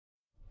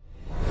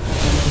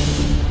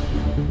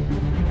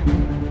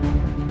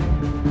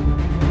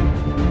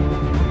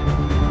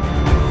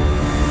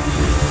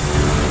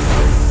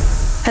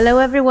Hello,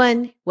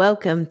 everyone.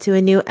 Welcome to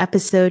a new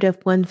episode of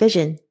One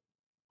Vision.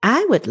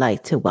 I would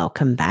like to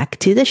welcome back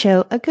to the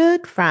show a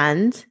good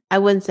friend. I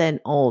wouldn't say an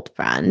old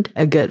friend,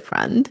 a good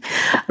friend,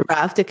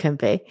 Ralph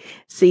DeKempe,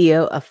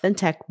 CEO of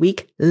Fintech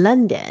Week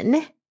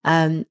London.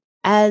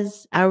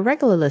 As our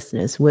regular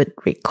listeners would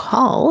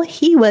recall,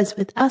 he was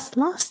with us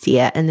last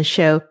year in the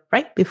show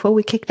right before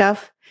we kicked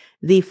off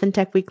the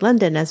Fintech Week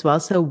London as well.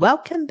 So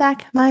welcome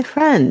back, my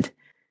friend.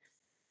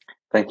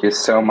 Thank you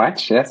so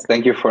much. Yes,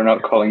 thank you for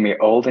not calling me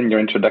old in your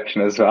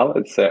introduction as well.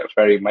 It's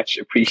very much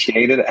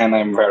appreciated, and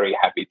I'm very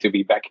happy to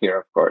be back here,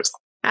 of course.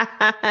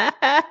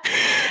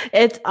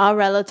 It's all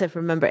relative.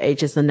 Remember,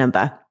 age is a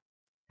number.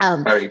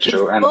 Very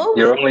true. And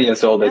you're only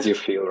as old as you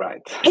feel,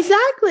 right?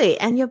 Exactly.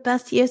 And your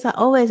best years are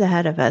always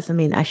ahead of us. I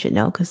mean, I should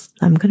know because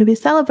I'm going to be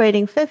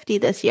celebrating 50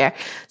 this year.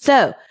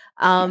 So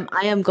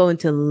I am going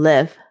to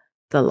live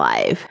the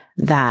life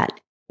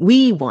that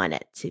we want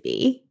it to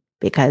be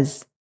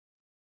because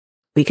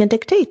we can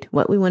dictate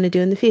what we want to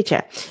do in the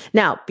future.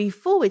 Now,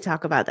 before we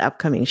talk about the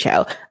upcoming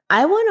show,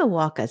 I want to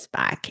walk us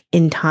back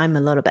in time a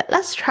little bit.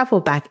 Let's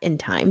travel back in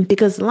time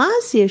because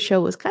last year's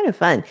show was kind of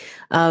fun.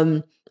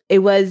 It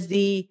was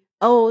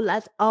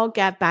let's all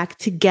get back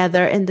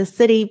together in the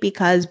city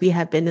because we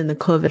have been in the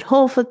COVID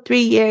hole for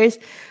 3 years.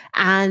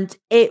 And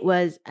it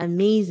was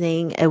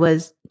amazing. It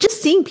was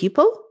just seeing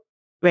people,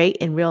 right,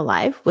 in real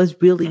life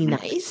was really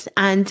nice.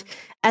 And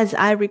as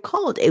I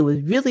recalled, it was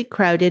really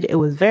crowded. It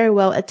was very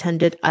well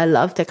attended. I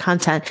loved the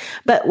content.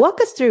 But walk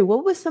us through,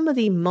 what were some of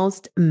the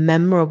most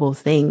memorable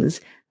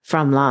things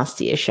from last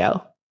year's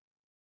show?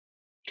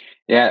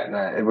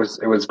 Yeah, it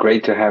was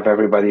great to have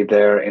everybody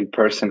there in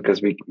person because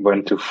we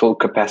went to full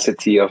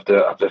capacity of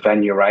the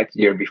venue. Right,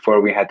 year before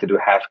we had to do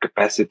half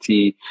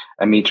capacity,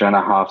 1.5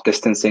 meters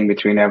distancing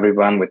between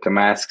everyone with the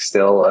mask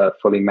still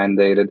fully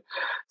mandated.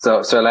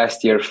 So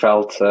last year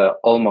felt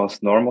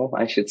almost normal,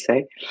 I should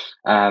say,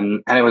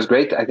 and it was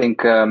great. I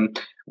think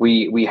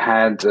we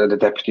had the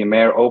deputy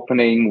mayor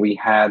opening. We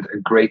had a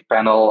great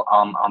panel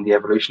on the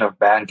evolution of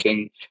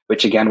banking,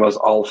 which again was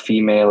all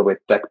female with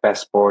Tech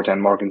Passport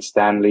and Morgan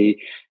Stanley,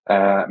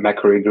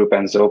 Macquarie Group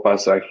and Zopa.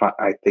 So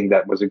I think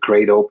that was a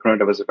great opener.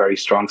 That was a very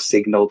strong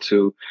signal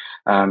to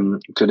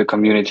the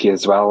community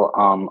as well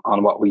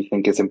on what we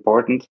think is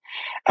important.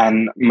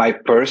 And my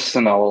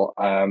personal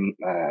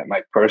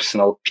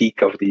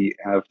peak of the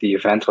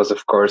event was,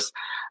 of course,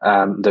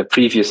 the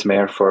previous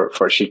mayor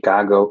for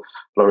Chicago,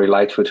 Lori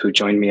Lightfoot, who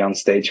joined me on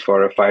stage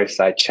for a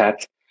fireside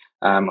chat,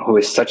 who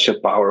is such a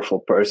powerful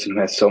person, who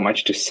has so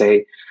much to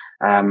say.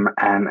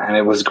 And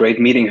it was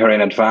great meeting her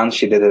in advance.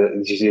 She did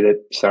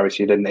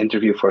an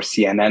interview for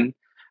CNN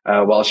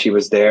while she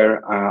was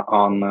there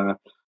on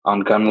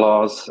gun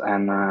laws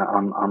and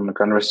on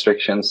gun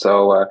restrictions.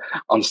 So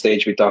on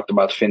stage we talked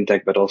about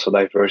fintech, but also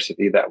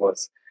diversity. That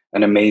was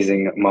an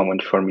amazing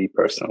moment for me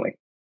personally.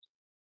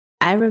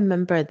 I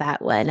remember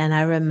that one. And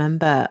I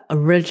remember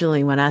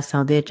originally when I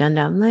saw the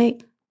agenda, I'm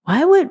like,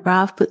 why would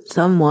Ralph put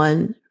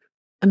someone,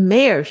 a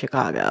mayor of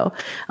Chicago,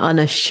 on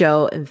a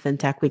show in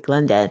Fintech Week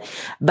London?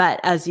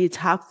 But as you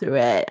talk through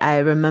it, I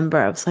remember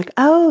I was like,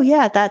 oh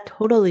yeah, that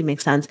totally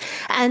makes sense.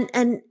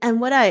 And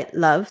what I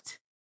loved,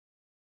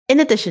 in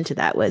addition to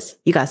that, was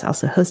you guys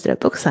also hosted a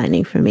book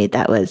signing for me.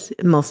 That was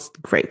most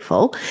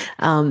grateful.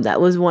 That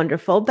was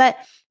wonderful. But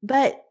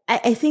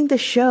I think the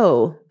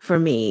show for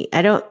me,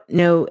 I don't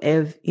know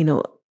if,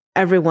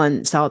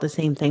 everyone saw the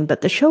same thing,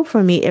 but the show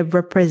for me, it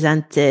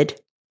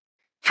represented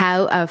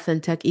how our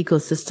fintech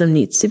ecosystem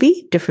needs to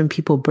be. Different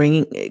people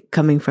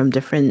coming from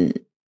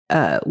different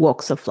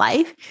walks of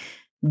life,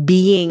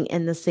 being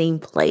in the same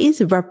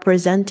place,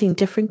 representing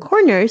different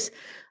corners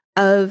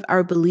of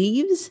our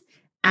beliefs.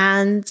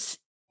 And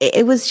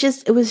it was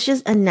just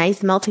a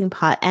nice melting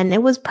pot. And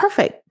it was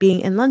perfect being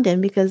in London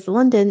because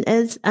London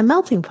is a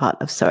melting pot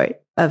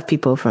of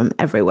people from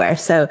everywhere.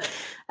 So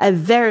I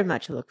very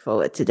much look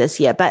forward to this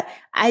year. But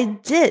I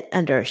did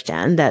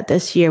understand that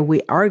this year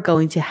we are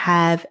going to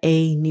have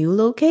a new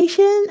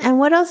location. And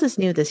what else is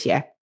new this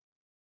year?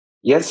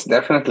 Yes,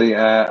 definitely.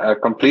 A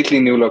completely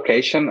new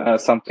location,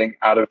 something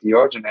out of the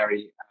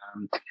ordinary.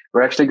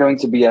 We're actually going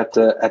to be at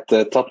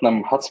the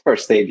Tottenham Hotspur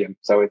Stadium.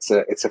 So it's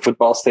a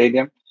football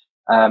stadium.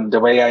 The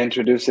way I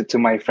introduce it to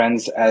my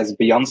friends as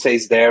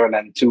Beyonce's there, and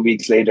then 2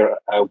 weeks later,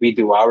 we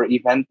do our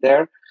event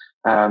there.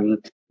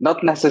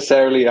 Not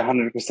necessarily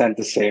 100%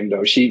 the same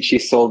though. She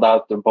sold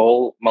out the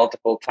bowl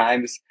multiple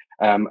times.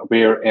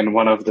 We're in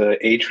one of the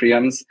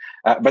atriums,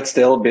 but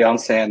still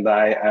Beyonce and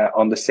I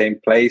on the same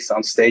place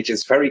on stage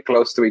is very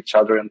close to each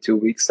other in 2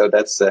 weeks. So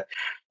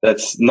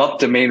that's not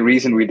the main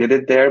reason we did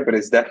it there, but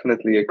it's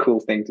definitely a cool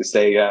thing to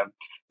say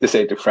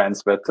to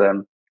friends. But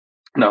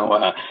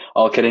no,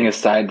 all kidding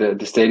aside,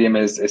 the stadium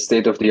is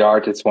state of the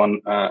art. It's won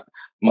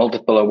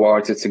multiple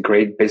awards. It's a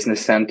great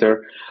business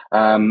center.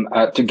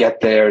 To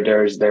get there,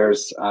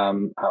 there's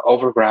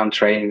overground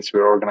trains.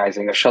 We're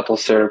organizing a shuttle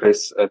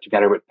service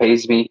together with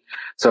PaySme.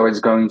 So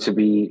it's going to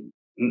be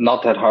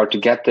not that hard to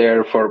get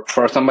there.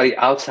 For somebody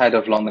outside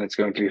of London, it's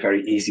going to be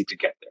very easy to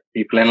get there.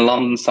 People in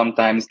London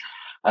sometimes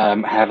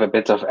have a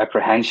bit of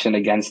apprehension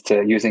against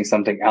using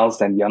something else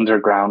than the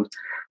underground.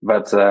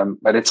 But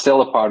it's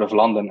still a part of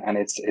London, and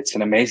it's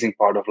an amazing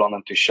part of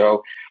London to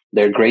show.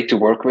 They're great to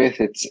work with.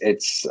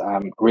 It's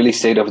really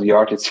state of the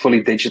art. It's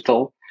fully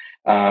digital.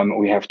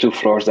 We have 2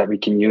 floors that we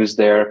can use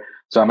there.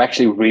 So I'm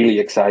actually really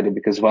excited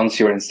because once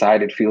you're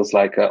inside, it feels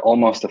like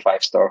almost a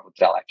 5-star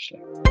hotel,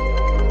 actually.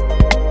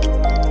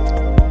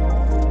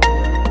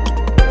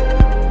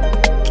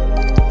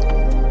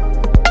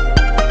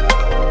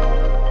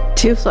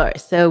 2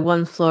 floors. So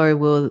one floor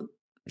will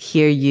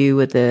hear you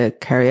with the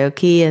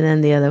karaoke, and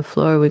then the other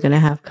floor we're gonna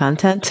have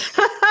content.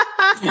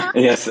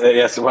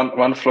 Yes.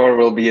 One floor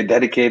will be a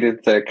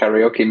dedicated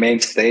karaoke main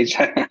stage.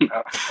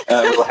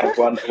 We'll have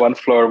one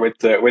floor with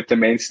the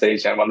main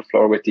stage, and one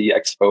floor with the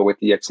expo, with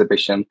the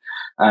exhibition.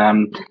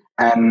 And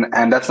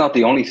that's not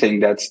the only thing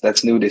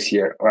that's new this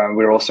year.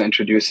 We're also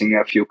introducing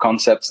a few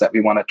concepts that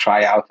we want to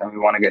try out and we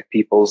want to get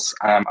people's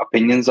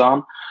opinions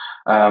on.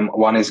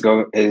 One is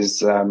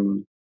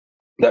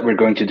that we're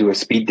going to do a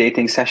speed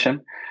dating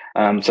session.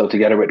 So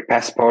together with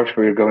Passport,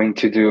 we're going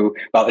to do,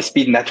 a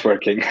speed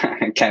networking.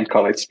 I can't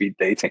call it speed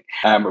dating.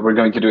 We're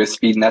going to do a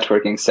speed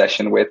networking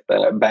session with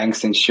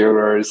banks,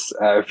 insurers,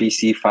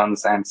 VC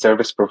funds, and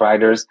service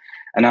providers.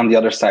 And on the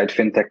other side,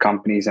 fintech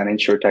companies and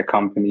insurtech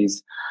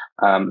companies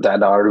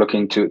that are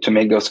looking to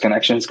make those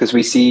connections. Because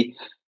we see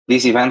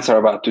these events are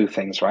about 2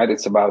 things, right?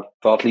 It's about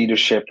thought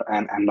leadership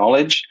and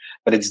knowledge,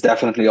 but it's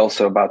definitely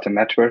also about the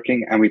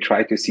networking. And we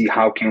try to see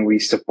how can we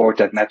support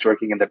that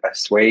networking in the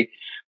best way.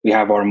 We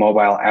have our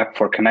mobile app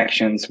for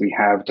connections. We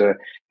have the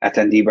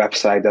attendee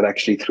website that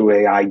actually through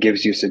AI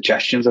gives you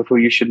suggestions of who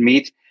you should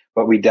meet.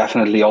 But we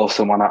definitely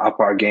also want to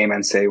up our game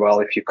and say, well,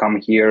 if you come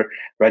here,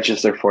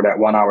 register for that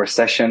 1-hour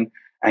session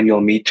and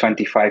you'll meet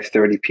 25,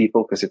 30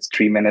 people because it's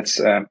 3 minutes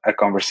a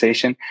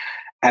conversation.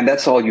 And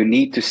that's all you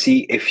need to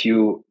see if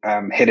you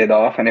hit it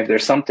off and if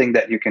there's something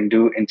that you can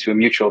do into a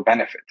mutual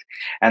benefit.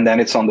 And then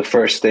it's on the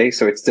first day.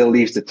 So it still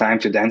leaves the time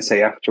to then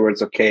say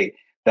afterwards, okay,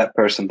 that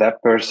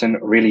person,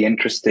 really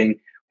interesting.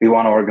 We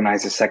want to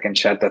organize a second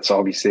chat that's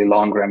obviously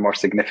longer and more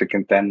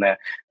significant than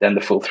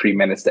the full 3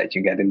 minutes that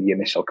you get in the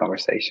initial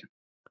conversation.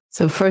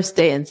 So first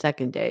date and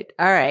second date.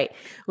 All right.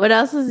 What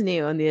else is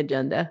new on the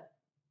agenda?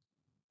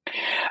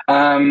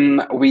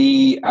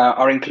 We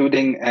are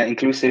including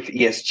inclusive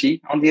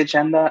ESG on the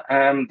agenda.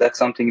 That's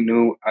something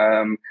new.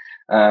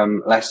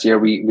 Last year,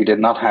 we did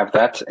not have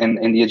that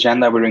in the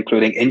agenda. We're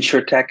including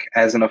InsurTech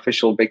as an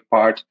official big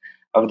part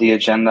of the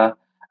agenda.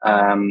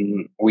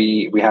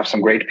 We have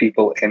some great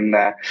people in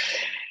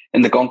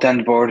the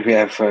content board. We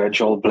have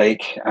Joel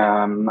Blake,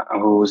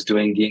 who's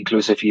doing the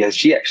inclusive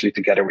ESG actually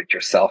together with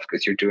yourself,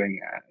 because you're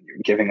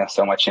giving us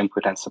so much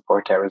input and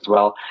support there as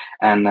well.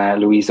 And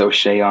Louise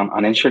O'Shea on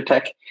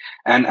InsurTech.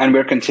 And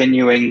we're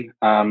continuing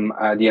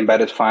the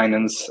embedded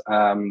finance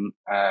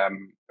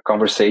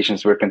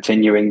conversations. We're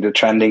continuing the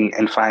trending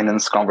in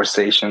finance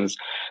conversations,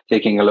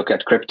 taking a look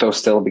at crypto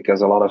still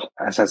because a lot of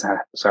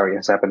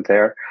has happened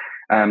there.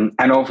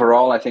 And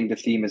overall, I think the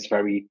theme is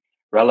very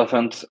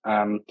relevant.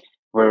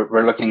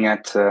 We're looking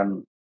at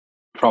from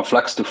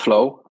flux to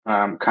flow,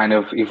 kind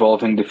of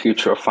evolving the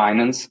future of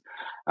finance,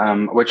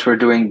 which we're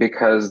doing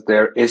because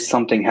there is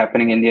something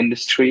happening in the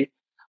industry.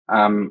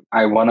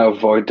 I want to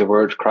avoid the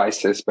word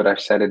crisis, but I've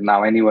said it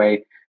now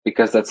anyway,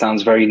 because that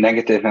sounds very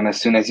negative. And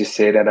as soon as you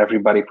say that,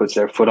 everybody puts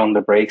their foot on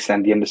the brakes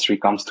and the industry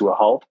comes to a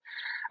halt.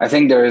 I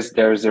think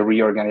there's a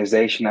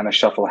reorganization and a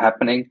shuffle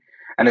happening,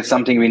 and it's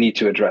something we need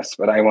to address.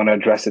 But I want to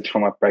address it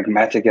from a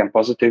pragmatic and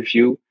positive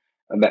view.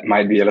 That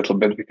might be a little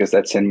bit because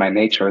that's in my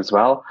nature as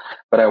well.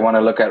 But I want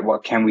to look at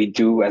what can we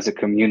do as a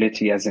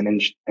community, as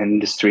an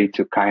industry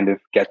to kind of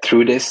get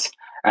through this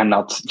and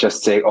not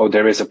just say, oh,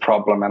 there is a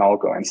problem and I'll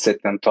go and sit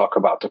and talk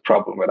about the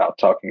problem without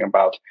talking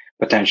about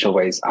potential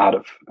ways out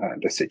of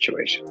the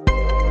situation.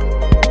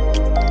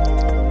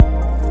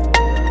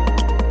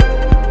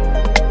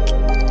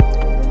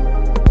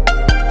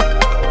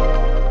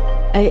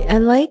 I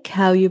like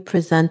how you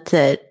present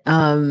it.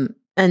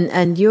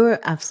 And you're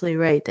absolutely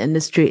right. The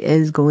industry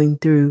is going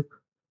through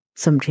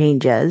some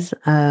changes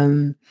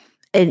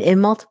in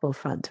multiple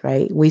fronts,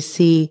 right? We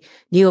see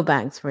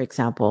neobanks, for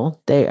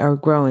example, they are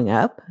growing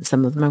up.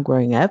 Some of them are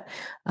growing up.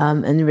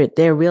 And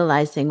they're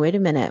realizing, wait a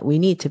minute, we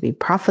need to be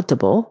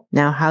profitable.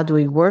 Now, how do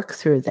we work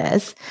through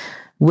this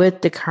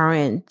with the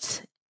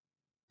current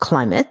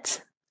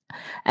climate?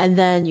 And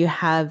then you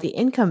have the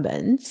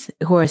incumbents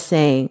who are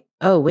saying,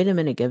 oh, wait a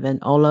minute, given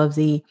all of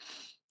the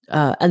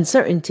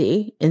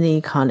uncertainty in the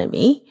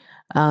economy,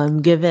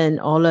 given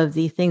all of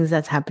the things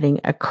that's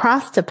happening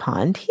across the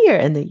pond here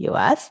in the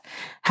US,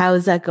 how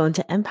is that going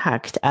to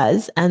impact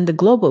us and the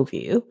global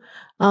view?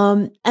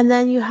 And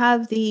then you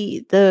have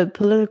the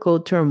political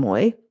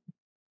turmoil,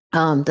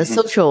 the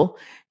social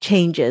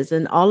changes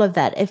and all of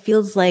that. It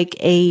feels like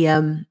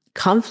a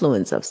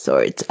confluence of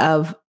sorts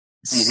of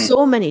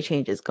so many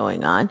changes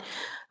going on.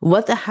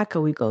 What the heck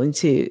are we going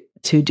to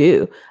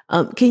do?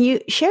 Can you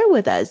share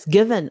with us,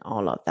 given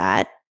all of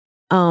that,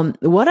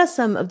 what are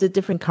some of the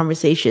different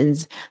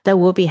conversations that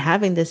we'll be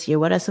having this year?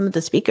 What are some of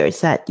the speakers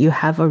that you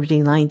have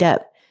already lined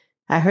up?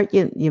 I heard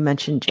you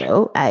mentioned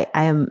Joe. I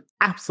am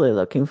absolutely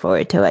looking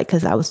forward to it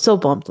because I was so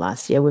bummed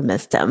last year we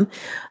missed him.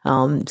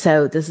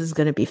 So this is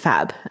going to be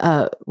fab.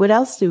 What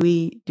else do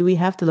we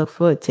have to look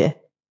forward to?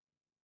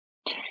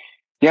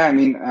 Yeah, I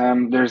mean,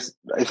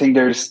 I think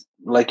there's,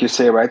 like you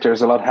say, right,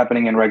 there's a lot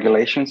happening in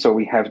regulation. So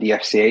we have the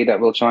FCA that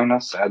will join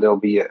us. There'll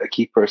be a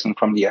key person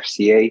from the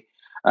FCA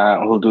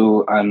who'll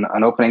do an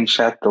opening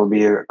chat. There'll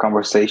be a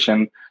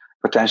conversation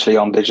potentially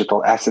on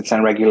digital assets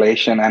and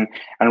regulation. And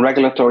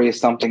regulatory is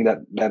something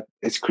that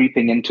is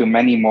creeping into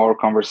many more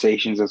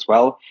conversations as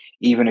well,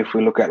 even if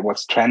we look at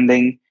what's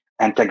trending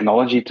and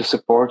technology to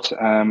support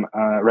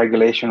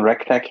regulation,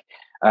 RegTech.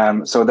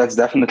 So that's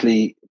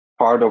definitely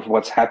part of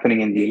what's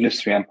happening in the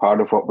industry and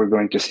part of what we're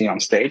going to see on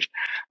stage,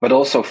 but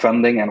also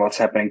funding and what's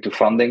happening to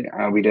funding.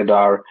 We did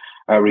our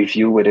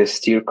review with a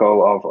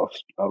steerco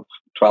of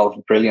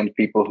 12 brilliant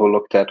people who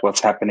looked at what's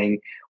happening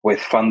with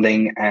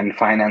funding and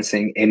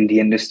financing in the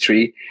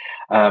industry.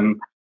 And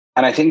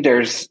I think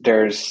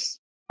there's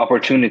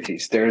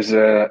opportunities. There's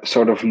a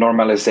sort of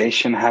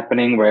normalization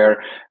happening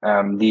where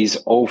these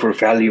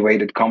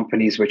overvaluated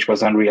companies, which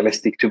was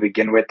unrealistic to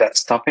begin with, that's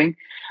stopping.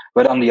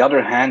 But on the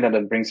other hand, and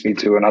that brings me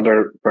to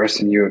another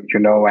person you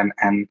know,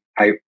 and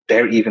I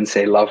dare even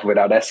say love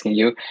without asking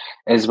you,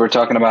 is we're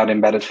talking about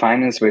embedded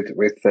finance with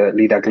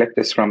Lida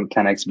Gliptis from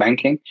 10x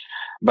Banking.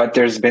 But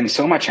there's been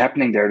so much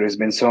happening there. There's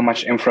been so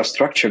much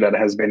infrastructure that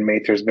has been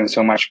made. There's been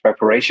so much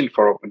preparation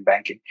for open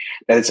banking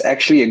that it's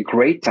actually a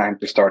great time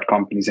to start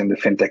companies in the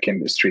fintech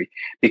industry,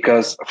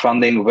 because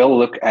funding will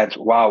look at,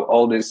 wow,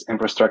 all this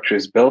infrastructure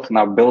is built.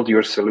 Now build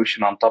your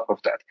solution on top of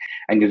that.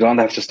 And you don't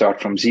have to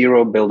start from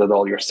zero, build it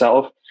all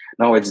yourself.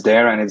 No, it's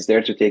there and it's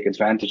there to take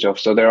advantage of.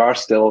 So there are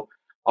still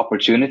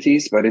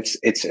opportunities, but it's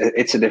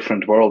a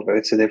different world, but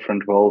it's a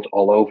different world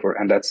all over.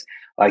 And that's,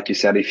 like you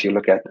said, if you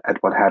look at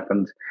what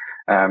happened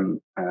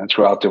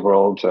throughout the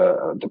world,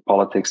 the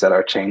politics that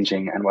are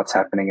changing and what's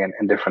happening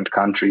in different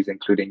countries,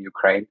 including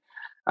Ukraine,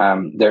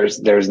 there's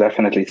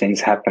definitely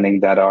things happening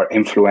that are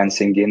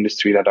influencing the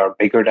industry that are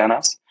bigger than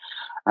us.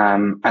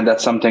 And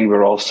that's something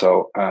we're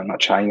also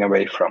not shying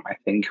away from. I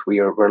think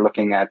we're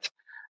looking at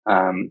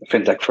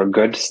fintech for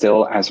good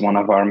still as one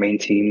of our main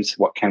themes.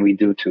 What can we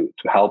do to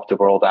help the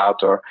world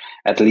out, or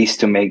at least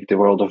to make the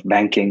world of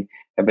banking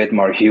a bit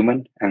more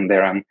human? And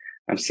there I'm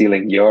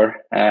stealing your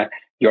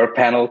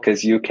panel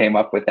because you came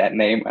up with that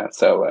name.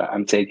 So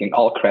I'm taking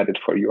all credit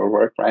for your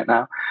work right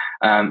now.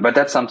 But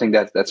that's something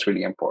that's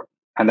really important.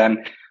 And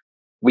then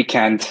we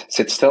can't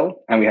sit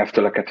still and we have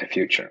to look at the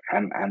future.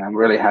 And I'm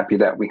really happy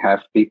that we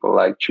have people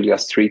like Julia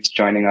Streets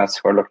joining us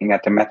who are looking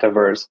at the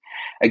metaverse.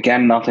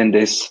 Again, not in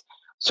this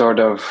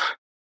sort of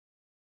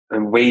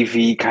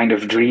wavy, kind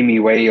of dreamy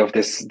way of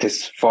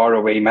this far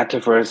away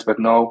metaverse, but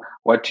no,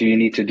 what do you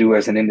need to do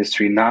as an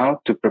industry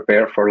now to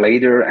prepare for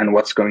later, and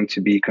what's going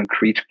to be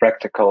concrete,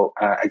 practical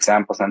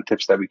examples and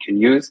tips that we can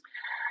use.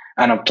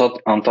 And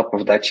on top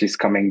of that, she's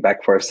coming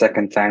back for a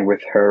second time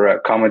with her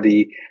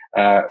comedy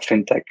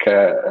fintech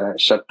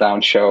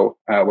shutdown show,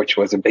 which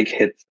was a big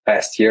hit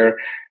last year.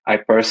 I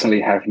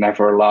personally have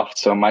never laughed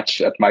so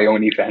much at my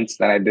own events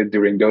than I did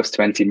during those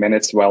 20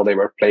 minutes while they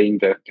were playing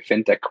the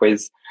fintech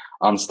quiz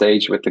on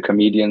stage with the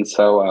comedians.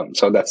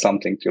 So that's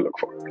something to look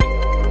for.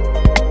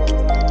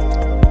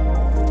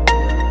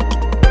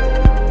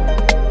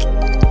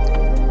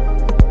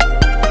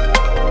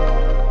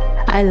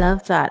 I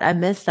love that. I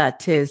miss that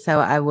too. So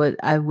I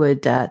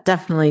would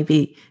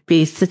definitely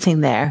be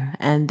sitting there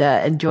and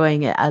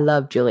enjoying it. I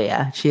love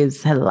Julia.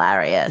 She's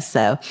hilarious.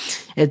 So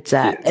it's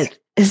Yes.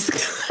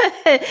 it's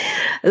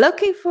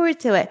looking forward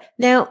to it.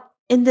 Now,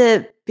 in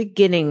the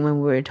beginning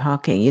when we were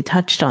talking, you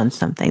touched on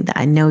something that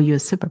I know you're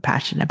super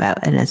passionate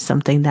about, and it's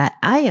something that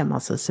I am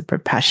also super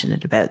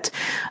passionate about,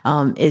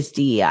 is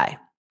DEI.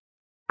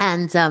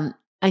 And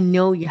I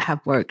know you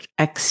have worked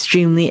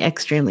extremely,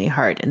 extremely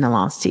hard in the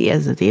last 2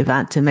 years of the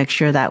event to make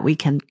sure that we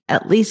can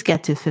at least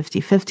get to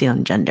 50-50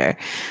 on gender.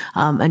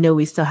 I know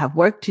we still have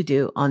work to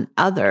do on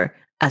other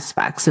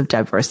aspects of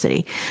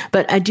diversity,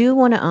 but I do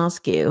want to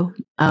ask you,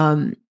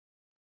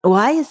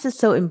 why is this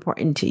so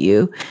important to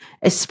you,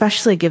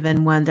 especially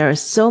given when there are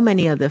so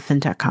many other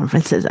fintech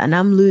conferences, and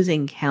I'm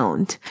losing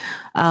count,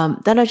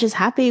 that are just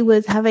happy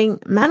with having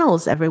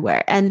manuals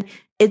everywhere? And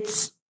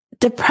it's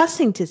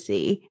depressing to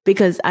see,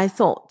 because I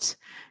thought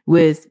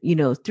with,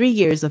 3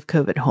 years of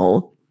COVID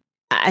hole,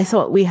 I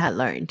thought we had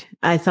learned.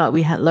 I thought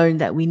we had learned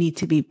that we need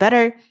to be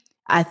better.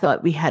 I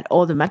thought we had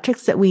all the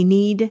metrics that we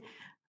need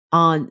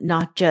on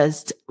not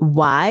just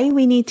why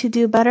we need to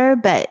do better,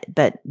 but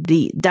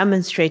the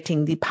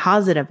demonstrating the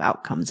positive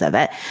outcomes of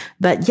it.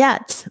 But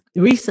yet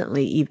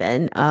recently,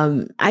 even,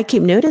 I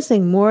keep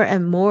noticing more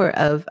and more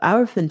of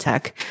our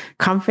fintech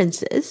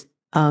conferences,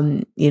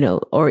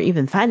 or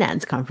even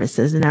finance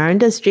conferences in our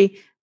industry,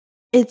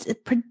 it's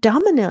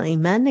predominantly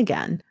men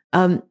again.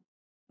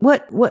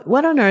 What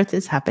on earth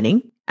is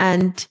happening?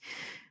 And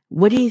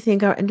what do you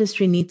think our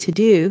industry needs to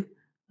do?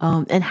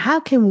 And how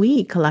can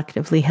we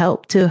collectively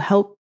help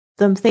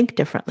them think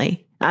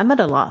differently? I'm at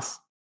a loss,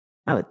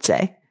 I would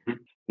say.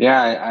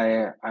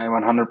 Yeah, I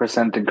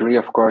 100% agree.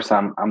 Of course,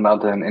 I'm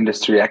not an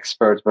industry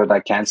expert, but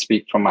I can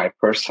speak from my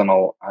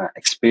personal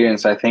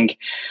experience. I think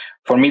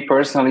for me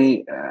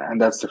personally, and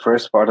that's the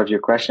first part of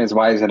your question, is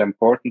why is it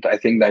important? I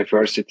think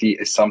diversity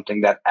is something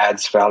that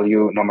adds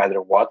value no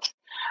matter what.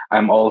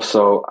 I'm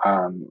also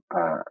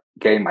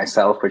gay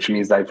myself, which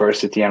means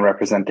diversity and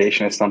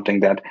representation is something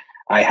that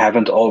I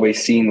haven't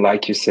always seen,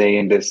 like you say,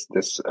 in this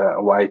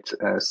white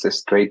cis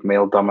straight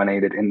male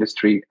dominated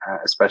industry,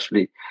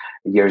 especially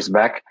years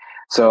back.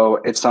 So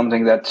it's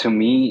something that to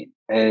me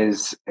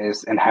is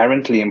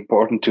inherently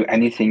important to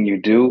anything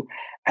you do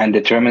and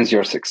determines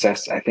your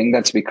success. I think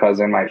that's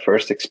because in my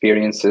first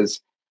experiences,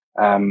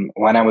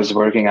 when I was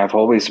working, I've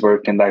always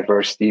worked in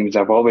diverse teams.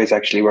 I've always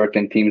actually worked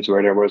in teams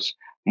where there was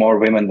more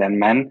women than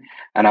men,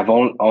 and I've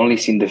only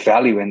seen the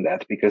value in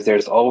that because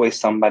there's always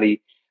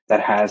somebody that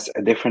has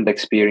a different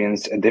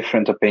experience, a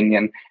different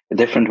opinion, a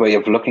different way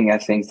of looking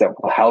at things that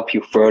will help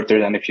you further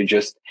than if you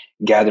just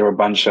gather a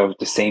bunch of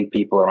the same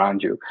people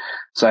around you.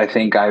 So I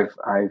think I've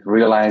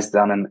realized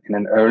that in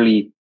an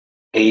early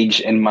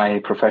age in my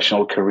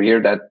professional career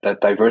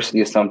that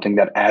diversity is something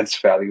that adds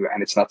value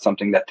and it's not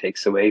something that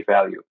takes away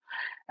value.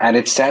 And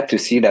it's sad to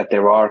see that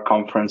there are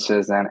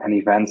conferences and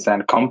events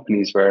and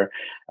companies where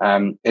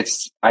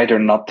it's either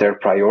not their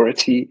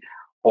priority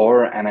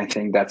or, and I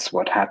think that's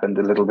what happened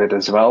a little bit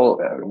as well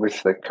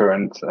with the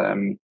current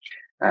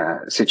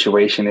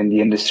situation in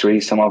the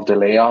industry, some of the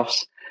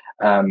layoffs.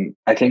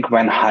 I think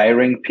when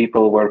hiring,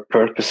 people were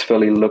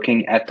purposefully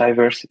looking at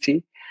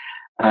diversity.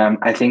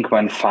 I think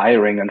when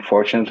firing,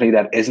 unfortunately,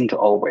 that isn't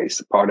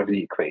always part of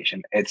the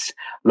equation. It's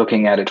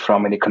looking at it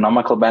from an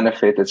economical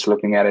benefit. It's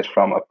looking at it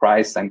from a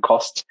price and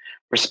cost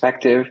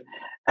perspective.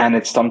 And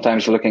it's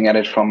sometimes looking at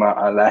it from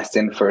a last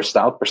in, first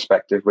out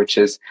perspective, which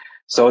is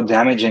so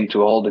damaging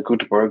to all the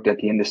good work that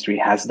the industry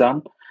has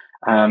done.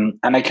 And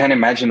I can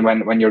imagine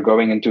when you're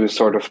going into a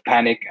sort of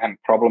panic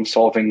and problem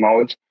solving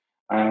mode,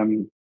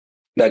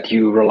 that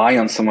you rely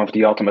on some of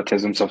the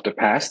automatisms of the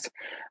past,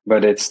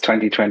 but it's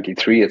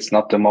 2023. It's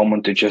not the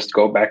moment to just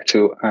go back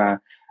to a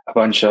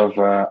bunch of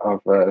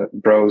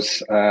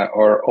bros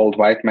or old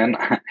white men,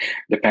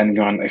 depending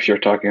on if you're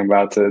talking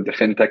about the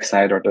fintech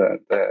side or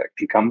the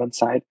incumbent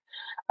side,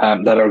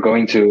 that are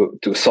going to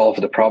solve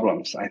the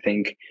problems. I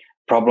think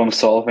problem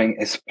solving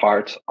is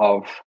part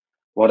of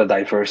what a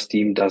diverse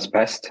team does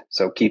best.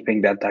 So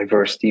keeping that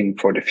diverse team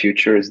for the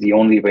future is the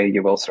only way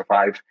you will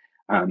survive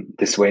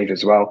this wave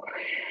as well.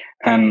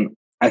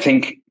 I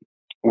think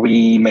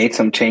we made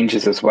some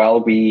changes as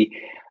well.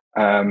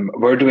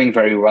 We're doing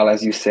very well,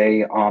 as you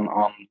say,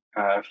 on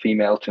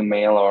female to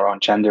male or on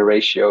gender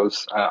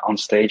ratios on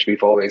stage.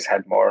 We've always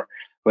had more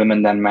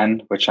women than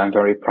men, which I'm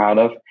very proud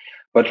of.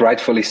 But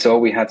rightfully so,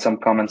 we had some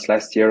comments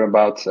last year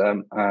about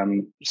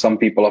some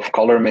people of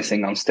color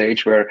missing on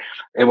stage, where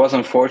it was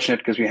unfortunate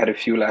because we had a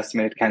few last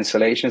minute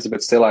cancellations.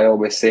 But still, I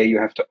always say you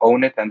have to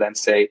own it and then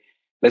say,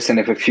 listen,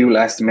 if a few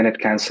last minute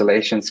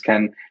cancellations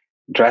can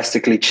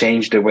drastically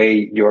change the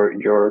way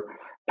your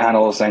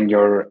panels and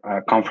your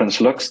conference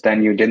looks,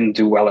 then you didn't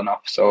do well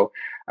enough. So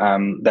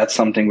that's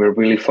something we're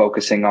really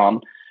focusing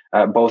on,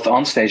 both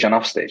on stage and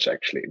off stage.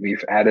 Actually,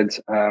 we've added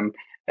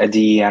a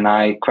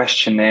DE&I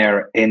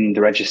questionnaire in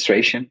the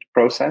registration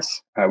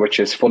process, which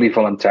is fully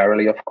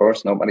voluntarily, of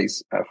course.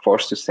 Nobody's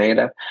forced to say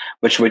that,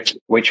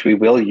 which we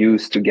will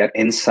use to get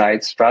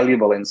insights,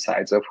 valuable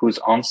insights of who's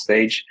on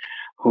stage,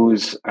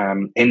 who's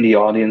in the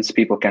audience.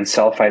 People can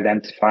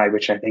self-identify,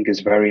 which I think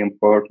is very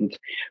important.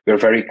 We're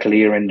very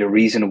clear in the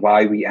reason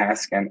why we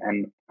ask,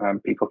 and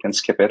people can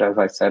skip it, as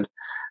I said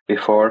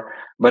before.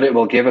 But it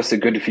will give us a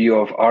good view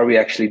of, are we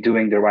actually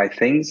doing the right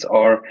things,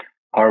 or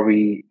are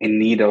we in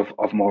need of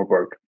more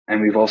work?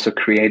 And we've also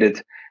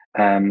created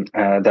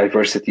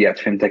diversity at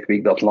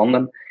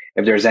fintechweek.london.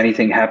 If there's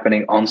anything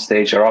happening on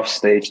stage or off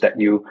stage that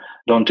you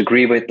don't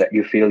agree with, that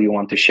you feel you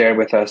want to share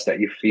with us, that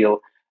you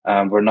feel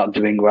we're not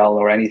doing well,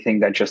 or anything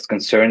that just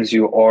concerns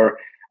you, or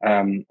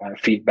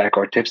feedback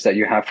or tips that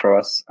you have for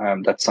us,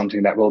 that's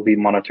something that will be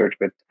monitored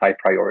with high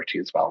priority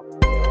as well.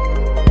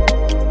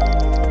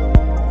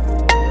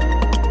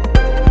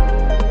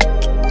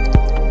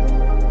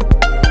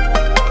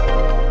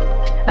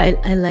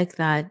 I like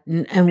that.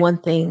 And one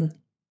thing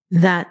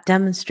that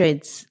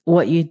demonstrates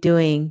what you're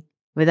doing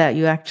without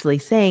you actually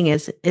saying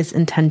is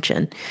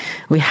intention.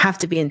 We have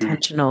to be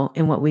intentional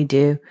in what we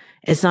do.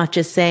 It's not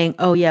just saying,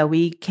 oh yeah,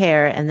 we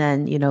care. And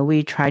then,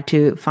 we try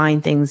to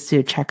find things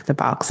to check the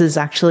boxes.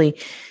 Actually,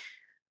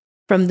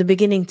 from the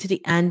beginning to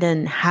the end,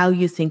 and how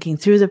you're thinking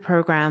through the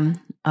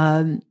program,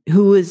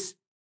 who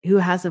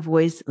has a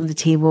voice on the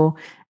table,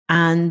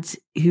 and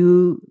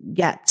who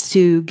gets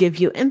to give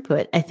you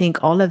input. I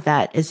think all of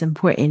that is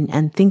important.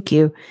 And thank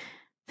you.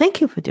 Thank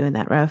you for doing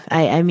that, Ralph.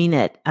 I mean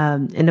it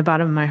in the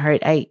bottom of my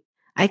heart.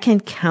 I can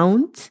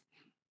count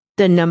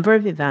the number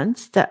of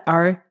events that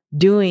are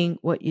doing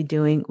what you're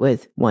doing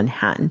with one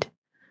hand.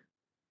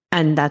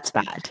 And that's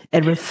bad.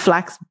 It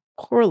reflects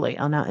poorly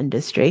on our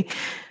industry.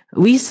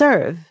 We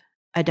serve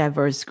a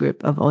diverse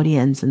group of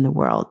audience in the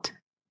world.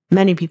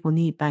 Many people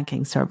need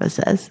banking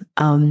services.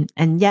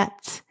 And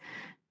yet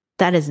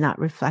that is not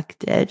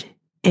reflected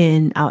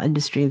in our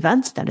industry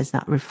events. That is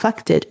not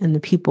reflected in the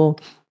people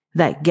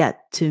that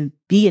get to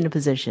be in a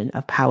position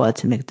of power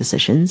to make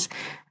decisions.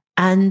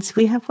 And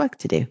we have work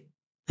to do,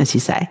 as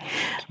you say.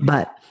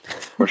 But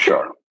for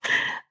sure.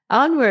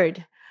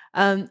 Onward.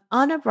 On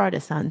a broader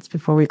sense,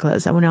 before we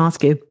close, I want to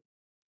ask you,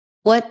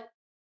 what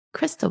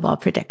crystal ball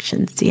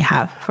predictions do you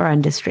have for our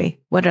industry?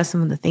 What are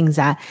some of the things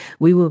that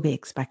we will be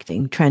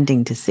expecting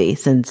trending to see,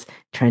 since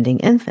trending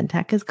in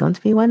fintech is going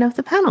to be one of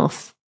the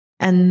panels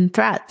and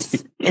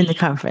threats in the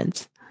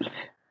conference?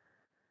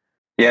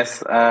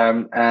 Yes.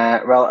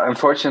 Well,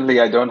 unfortunately,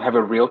 I don't have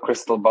a real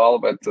crystal ball,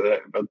 but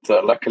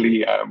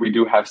luckily we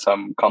do have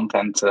some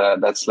content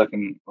that's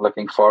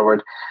looking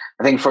forward.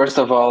 I think first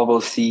of all,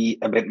 we'll see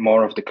a bit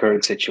more of the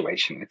current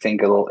situation. I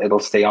think it'll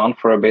stay on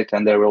for a bit,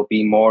 and there will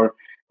be more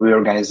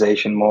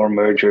reorganization, more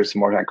mergers,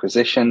 more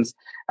acquisitions,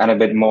 and a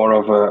bit more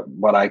of a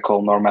what I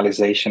call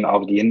normalization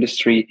of the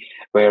industry,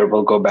 where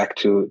we'll go back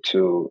to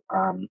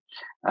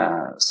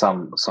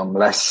some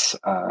less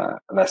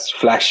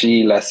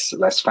flashy,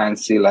 less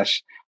fancy,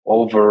 less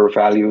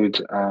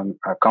overvalued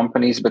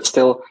companies, but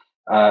still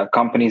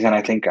companies. And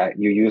I think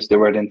you used the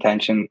word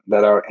intention,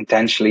 that are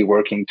intentionally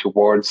working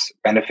towards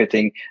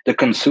benefiting the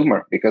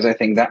consumer, because I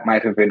think that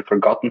might have been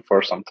forgotten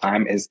for some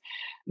time.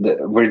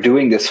 We're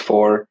doing this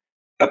for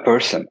a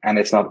person, and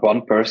it's not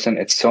one person,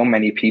 it's so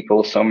many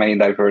people, so many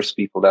diverse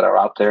people that are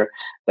out there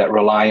that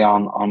rely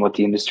on what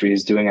the industry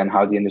is doing and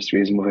how the industry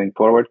is moving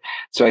forward.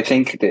 So I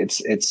think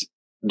it's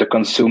the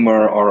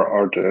consumer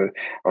or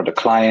the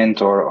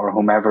client or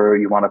whomever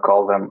you want to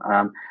call them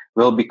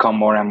will become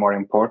more and more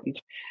important.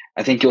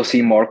 I think you'll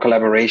see more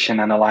collaboration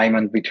and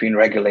alignment between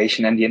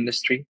regulation and the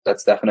industry.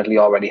 That's definitely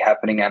already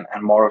happening, and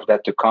more of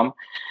that to come.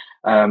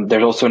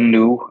 There's also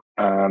new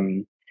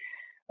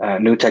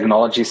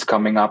technologies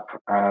coming up.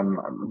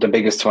 The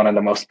biggest one and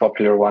the most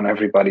popular one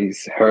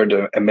everybody's heard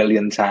a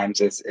million times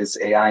is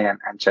AI and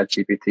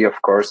ChatGPT,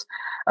 of course.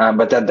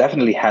 But that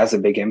definitely has a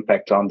big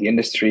impact on the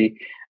industry,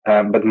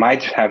 but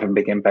might have a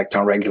big impact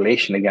on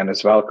regulation again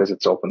as well, because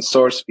it's open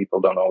source. People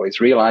don't always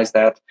realize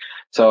that.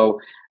 So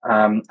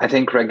I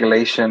think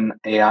regulation,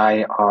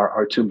 AI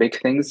are two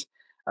big things.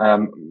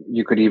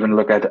 You could even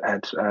look at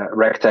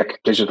RegTech,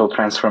 digital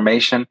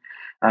transformation,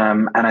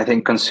 and I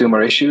think consumer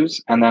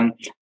issues. And then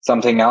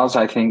something else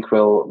I think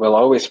will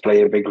always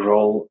play a big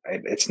role.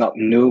 It's not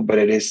new, but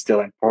it is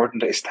still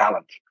important, is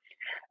talent.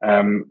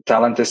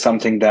 Talent is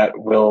something that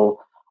will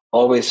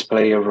always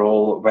play a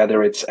role,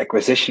 whether it's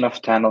acquisition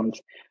of talent,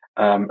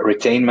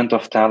 retainment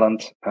of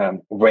talent,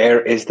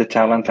 where is the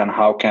talent, and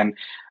how can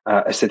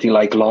a city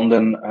like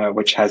London,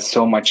 which has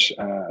so much,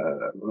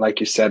 like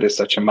you said, is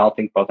such a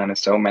melting pot and has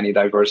so many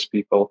diverse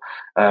people,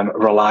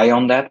 rely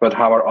on that. But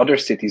how are other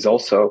cities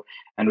also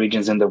and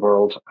regions in the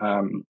world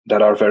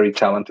that are very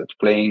talented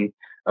playing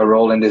a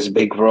role in this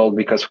big world?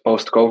 Because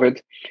post-COVID,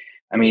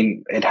 I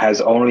mean, it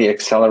has only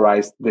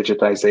accelerated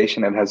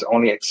digitization and has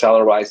only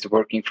accelerated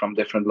working from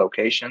different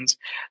locations.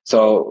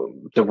 So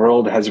the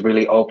world has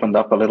really opened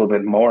up a little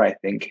bit more, I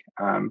think.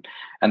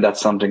 And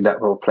that's something that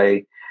will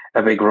play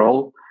a big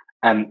role.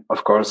 And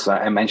of course,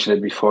 I mentioned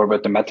it before,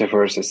 but the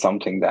metaverse is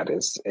something that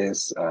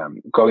is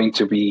going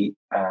to be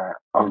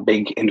of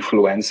big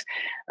influence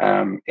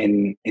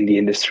in the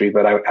industry.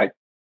 But I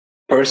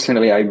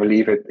personally, I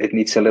believe it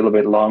needs a little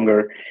bit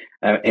longer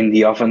in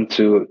the oven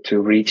to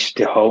reach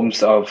the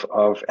homes of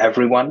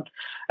everyone.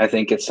 I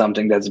think it's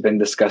something that's been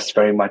discussed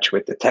very much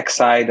with the tech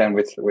side and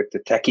with the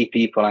techie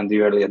people and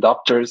the early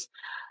adopters.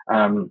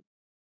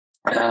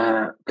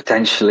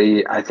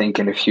 Potentially, I think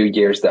in a few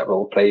years that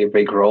will play a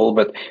big role,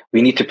 but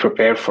we need to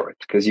prepare for it,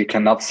 because you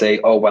cannot say,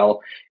 oh,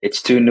 well,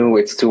 it's too new,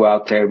 it's too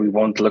out there, we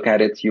won't look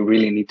at it. You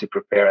really need to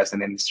prepare as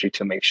an industry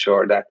to make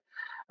sure that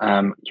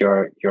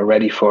you're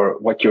ready for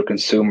what your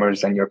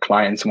consumers and your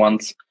clients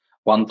want.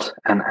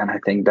 And I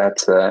think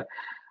that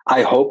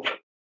I hope,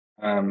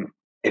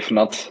 if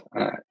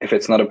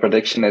it's not a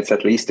prediction, it's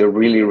at least a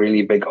really,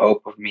 really big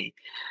hope of me,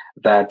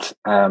 that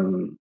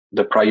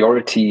the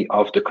priority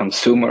of the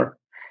consumer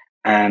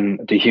and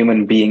the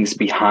human beings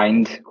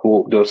behind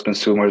who those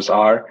consumers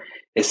are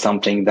is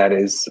something that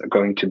is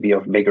going to be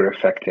of bigger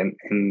effect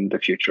in the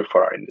future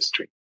for our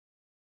industry.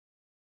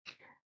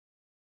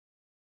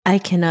 I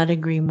cannot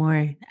agree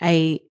more.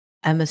 I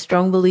am a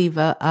strong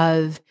believer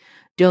of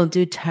don't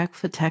do tech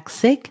for tech's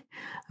sake,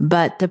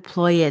 but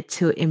deploy it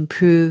to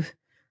improve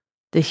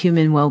the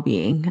human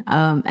well-being.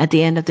 At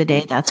the end of the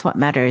day, that's what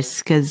matters,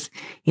 because,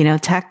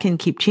 tech can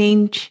keep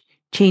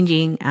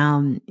changing.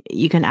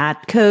 You can add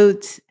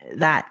codes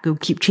that will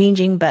keep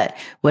changing, but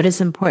what is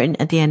important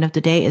at the end of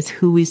the day is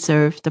who we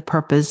serve, the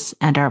purpose,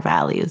 and our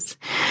values.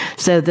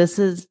 So this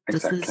is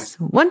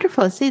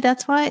wonderful. See,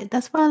 that's why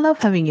I love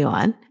having you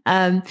on.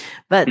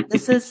 But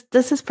this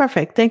is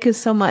perfect. Thank you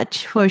so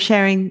much for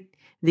sharing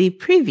the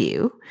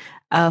preview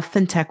of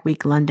FinTech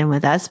Week London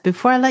with us.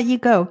 Before I let you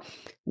go,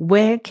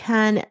 where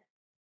can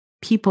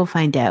people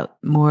find out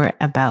more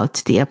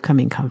about the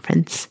upcoming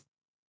conference?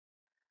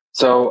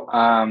 So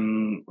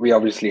we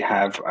obviously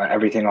have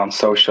everything on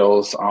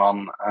socials,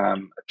 on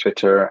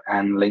Twitter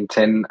and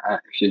LinkedIn.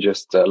 If you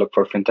just look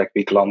for FinTech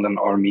Week London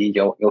or me,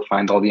 you'll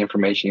find all the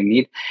information you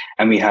need.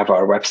 And we have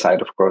our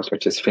website, of course,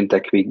 which is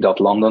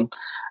fintechweek.london.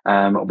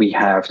 We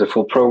have the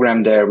full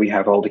program there. We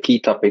have all the key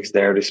topics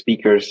there. The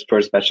speakers,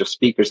 first batch of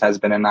speakers has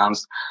been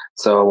announced.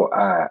 So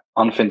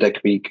on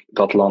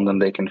fintechweek.london,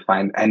 they can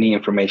find any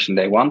information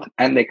they want,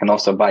 and they can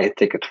also buy a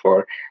ticket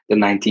for the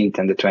 19th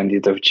and the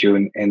 20th of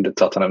June in the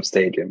Tottenham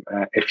Stadium,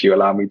 if you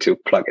allow me to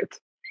plug it.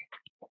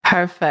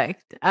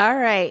 Perfect. All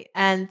right.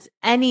 And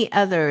any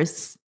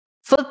others,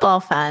 football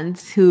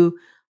fans who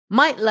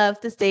might love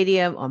the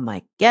stadium or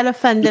might get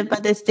offended by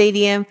the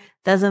stadium,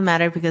 doesn't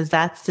matter because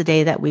that's the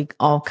day that we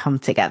all come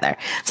together.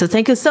 So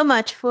thank you so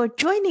much for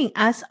joining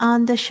us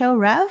on the show,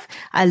 Rev.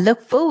 I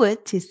look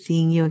forward to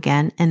seeing you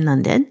again in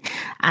London.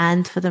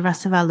 And for the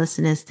rest of our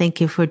listeners,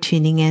 thank you for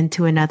tuning in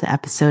to another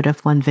episode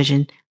of One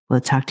Vision. We'll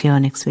talk to you all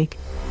next week.